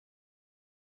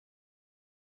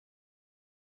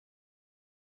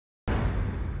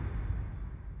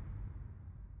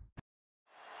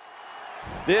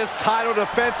This title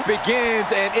defense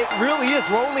begins, and it really is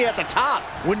lonely at the top,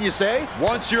 wouldn't you say?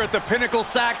 Once you're at the pinnacle,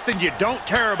 Saxton, you don't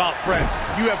care about friends.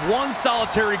 You have one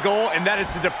solitary goal, and that is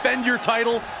to defend your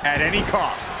title at any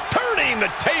cost. Turning the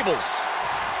tables.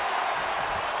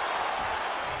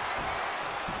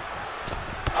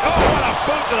 Oh, what a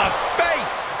boot to the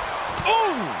face.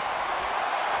 Ooh.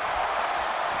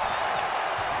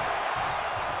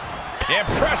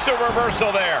 Impressive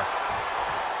reversal there.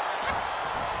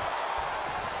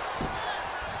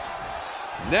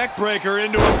 Neck breaker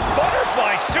into a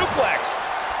butterfly suplex.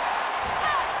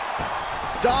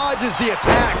 Dodges the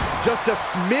attack, just a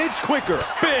smidge quicker.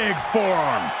 Big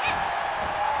forearm.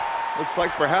 Looks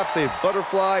like perhaps a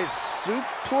butterfly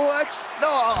suplex.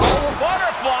 No,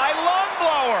 butterfly lung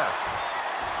blower.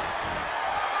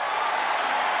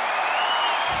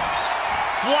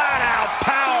 Flat out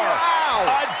power.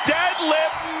 Wow. A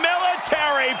deadlift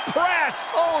military press.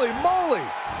 Holy moly.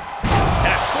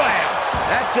 And a slam.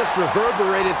 That just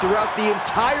reverberated throughout the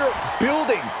entire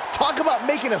building. Talk about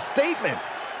making a statement.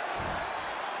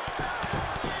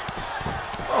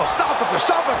 Oh, stop after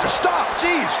stop after stop.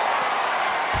 Jeez.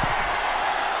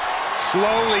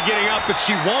 Slowly getting up, but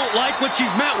she won't like what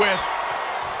she's met with.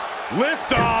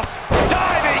 Lift off.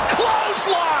 Diving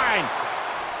clothesline.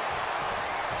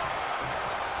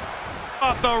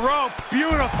 Off the rope.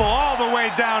 Beautiful all the way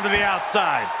down to the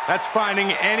outside. That's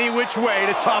finding any which way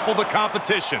to topple the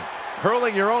competition.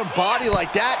 Hurling your own body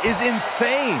like that is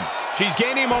insane. She's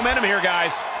gaining momentum here,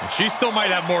 guys. And she still might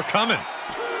have more coming.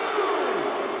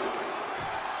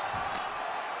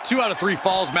 2 out of 3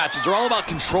 falls matches are all about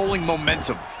controlling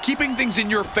momentum, keeping things in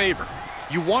your favor.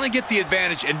 You want to get the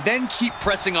advantage and then keep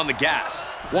pressing on the gas.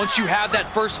 Once you have that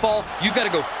first fall, you've got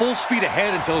to go full speed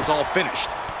ahead until it's all finished.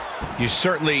 You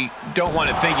certainly don't want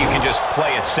to think you can just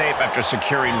play it safe after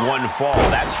securing one fall,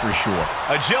 that's for sure.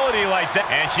 Agility like that,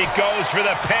 and she goes for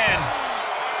the pin.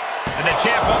 And the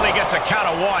champ only gets a count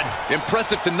of 1.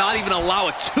 Impressive to not even allow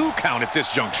a 2 count at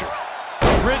this juncture.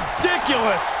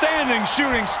 Ridiculous standing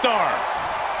shooting star.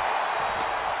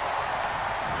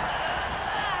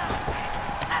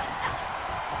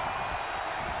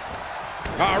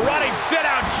 A running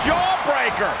sit-out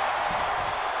jawbreaker.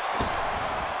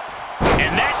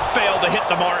 And that failed to hit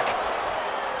the mark.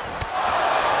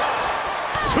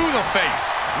 To the face.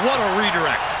 What a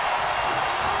redirect.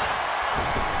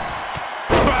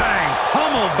 Bang!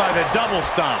 Pummeled by the double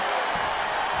stomp.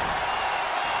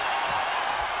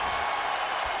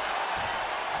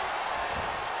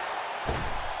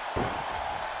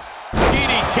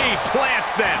 DDT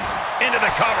plants them into the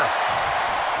cover.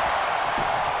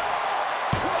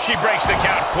 She breaks the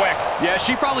count quick. Yeah,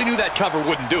 she probably knew that cover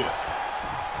wouldn't do it.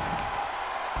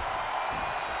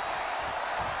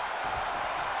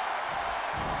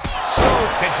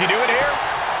 Can she do it here?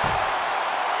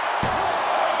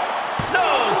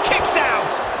 No, kicks out.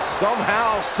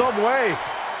 Somehow, some way.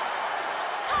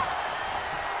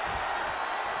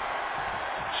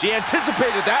 She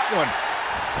anticipated that one.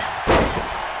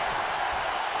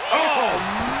 Oh,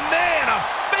 man, a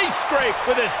face scrape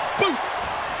with his boot.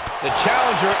 The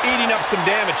challenger eating up some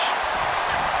damage.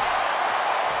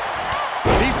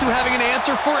 These two having an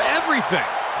answer for everything.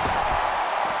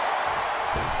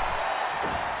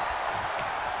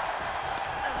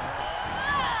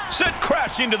 Sent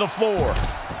crashing to the floor.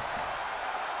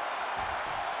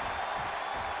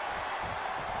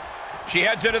 She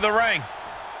heads into the ring.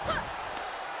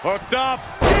 Hooked up.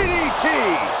 DDT.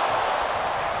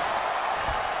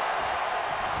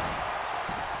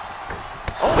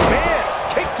 Oh, man.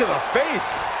 Kick to the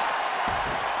face.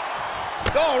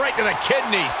 Oh, right to the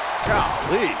kidneys.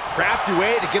 Golly. Crafty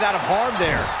way to get out of harm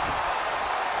there.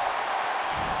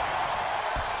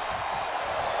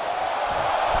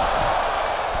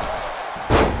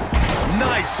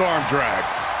 Nice arm drag.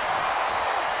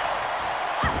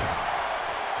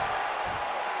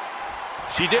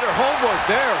 She did her homework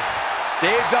there.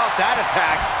 Staved off that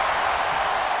attack.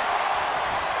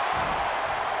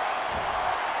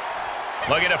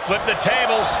 Looking to flip the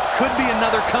tables. Could be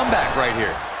another comeback right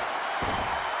here.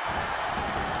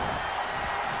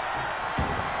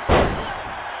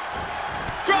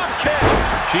 Drop kick.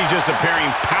 She's just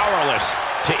appearing powerless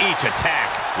to each attack.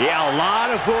 Yeah, a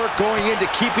lot of work going into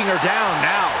keeping her down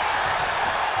now.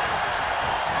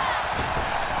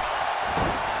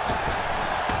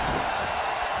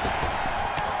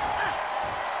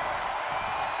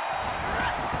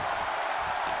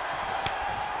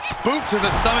 Boot to the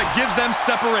stomach gives them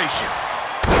separation.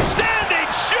 Standing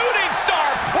shooting star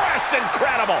press,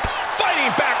 incredible. Fighting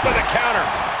back with a counter.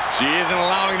 She isn't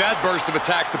allowing that burst of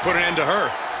attacks to put an end to her.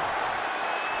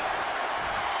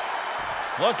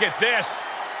 Look at this.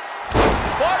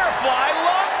 Butterfly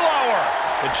lung blower.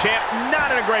 The champ not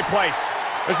in a great place.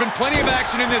 There's been plenty of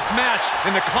action in this match,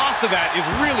 and the cost of that is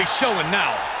really showing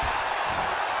now.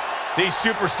 These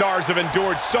superstars have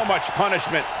endured so much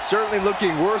punishment. Certainly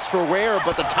looking worse for wear,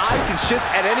 but the tide can shift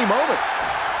at any moment.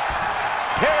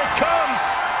 Here it comes.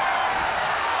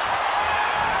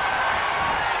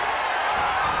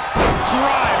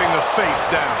 Driving the face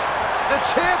down. The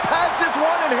champ has this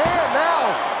one in hand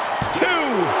now. 2,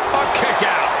 a kick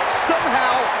out.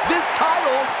 Somehow, this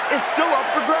title is still up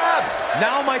for grabs.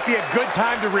 Now might be a good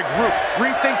time to regroup.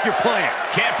 Rethink your plan.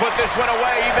 Can't put this one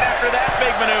away even after that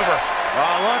big maneuver.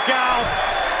 Oh, look out.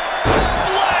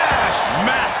 Splash!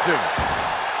 Massive.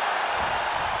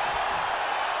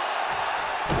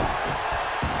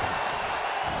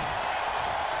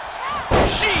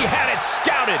 She had it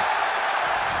scouted.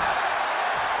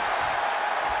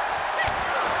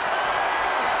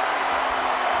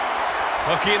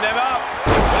 Hooking them up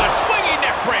with a swinging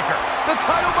neck breaker. The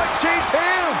title might change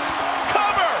hands.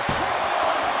 Cover.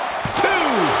 2.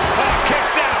 Oh,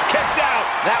 kicks out, kicks out.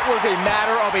 That was a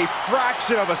matter of a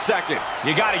fraction of a second.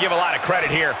 You got to give a lot of credit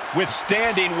here,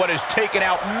 withstanding what has taken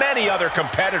out many other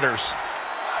competitors.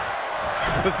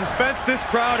 The suspense this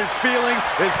crowd is feeling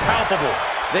is palpable.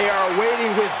 They are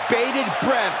waiting with bated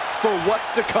breath for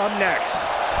what's to come next.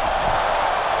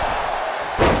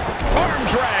 Arm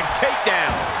drag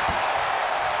takedown.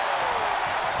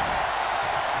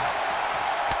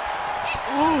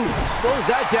 Ooh, slows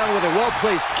that down with a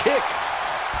well-placed kick.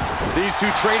 These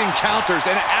two trading counters,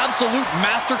 an absolute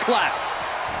masterclass.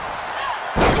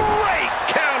 Great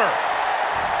counter.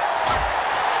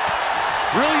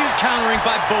 Brilliant countering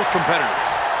by both competitors.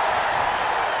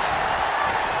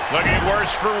 Looking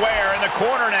worse for wear in the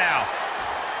corner now.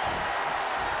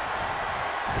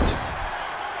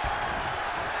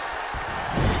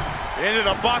 Into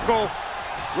the buckle.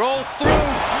 Rolls through.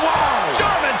 Wow!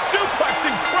 German suplex,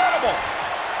 incredible.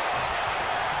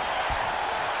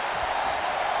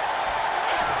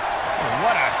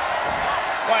 What a...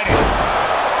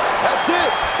 That's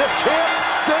it. The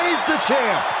champ stays the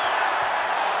champ.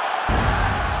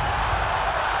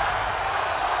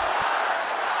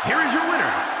 Here is your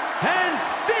winner, and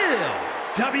still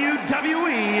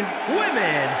WWE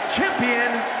Women's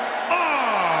Champion,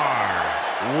 R.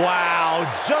 Wow,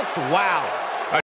 just wow.